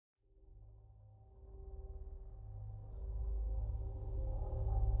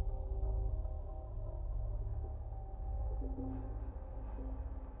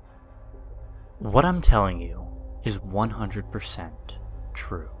What I'm telling you is 100%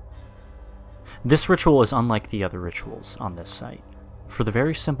 true. This ritual is unlike the other rituals on this site, for the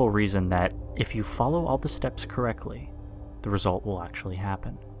very simple reason that if you follow all the steps correctly, the result will actually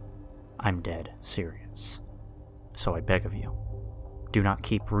happen. I'm dead serious. So I beg of you, do not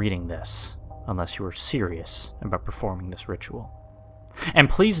keep reading this unless you are serious about performing this ritual. And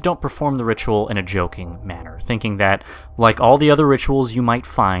please don't perform the ritual in a joking manner, thinking that, like all the other rituals you might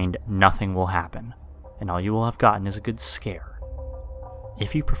find, nothing will happen, and all you will have gotten is a good scare.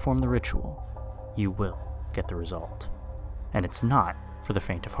 If you perform the ritual, you will get the result. And it's not for the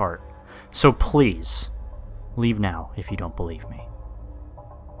faint of heart. So please, leave now if you don't believe me.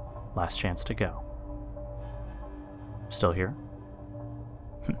 Last chance to go. Still here?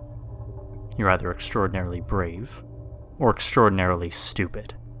 You're either extraordinarily brave, or extraordinarily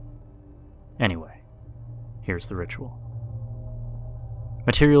stupid. Anyway, here's the ritual.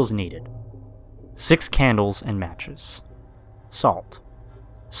 Materials needed: 6 candles and matches, salt,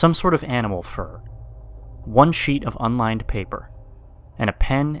 some sort of animal fur, 1 sheet of unlined paper, and a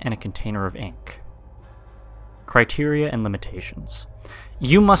pen and a container of ink. Criteria and limitations.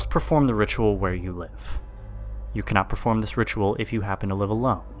 You must perform the ritual where you live. You cannot perform this ritual if you happen to live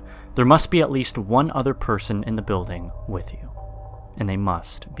alone. There must be at least 1 other person in the building with you, and they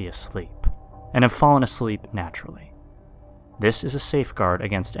must be asleep, and have fallen asleep naturally. This is a safeguard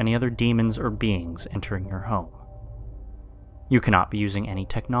against any other demons or beings entering your home. You cannot be using any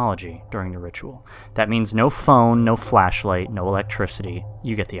technology during the ritual. That means no phone, no flashlight, no electricity.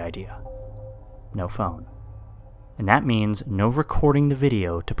 You get the idea. No phone. And that means no recording the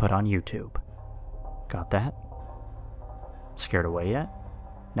video to put on YouTube. Got that? Scared away yet?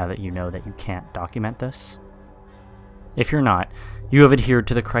 Now that you know that you can't document this? If you're not, you have adhered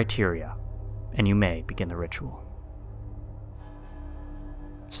to the criteria, and you may begin the ritual.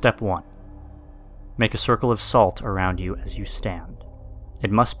 Step 1. Make a circle of salt around you as you stand.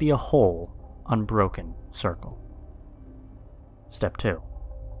 It must be a whole, unbroken circle. Step 2.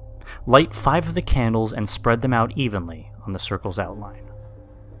 Light 5 of the candles and spread them out evenly on the circle's outline.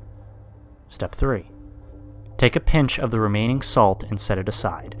 Step 3. Take a pinch of the remaining salt and set it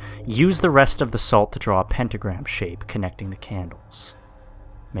aside. Use the rest of the salt to draw a pentagram shape connecting the candles.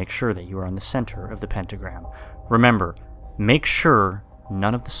 Make sure that you are in the center of the pentagram. Remember, make sure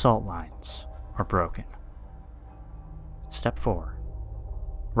none of the salt lines are broken. Step 4.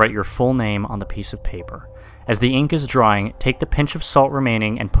 Write your full name on the piece of paper. As the ink is drying, take the pinch of salt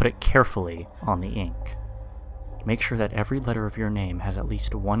remaining and put it carefully on the ink. Make sure that every letter of your name has at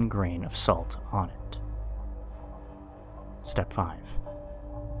least 1 grain of salt on it. Step 5.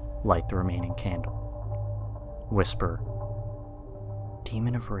 Light the remaining candle. Whisper,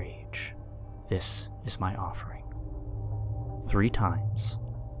 "Demon of Rage, this is my offering," 3 times,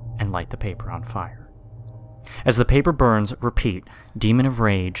 and light the paper on fire. As the paper burns, repeat, "Demon of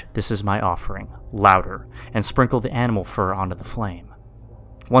Rage, this is my offering," louder, and sprinkle the animal fur onto the flame.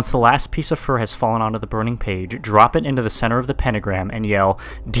 Once the last piece of fur has fallen onto the burning page, drop it into the center of the pentagram and yell,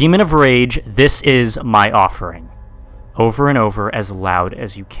 "Demon of Rage, this is my offering," over and over as loud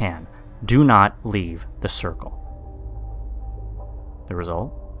as you can. Do not leave the circle. The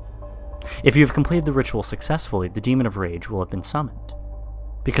result? If you have completed the ritual successfully, the Demon of Rage will have been summoned.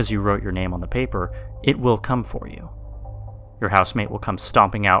 Because you wrote your name on the paper, it will come for you. Your housemate will come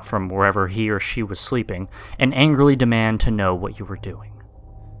stomping out from wherever he or she was sleeping and angrily demand to know what you were doing.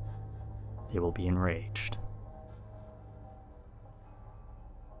 They will be enraged.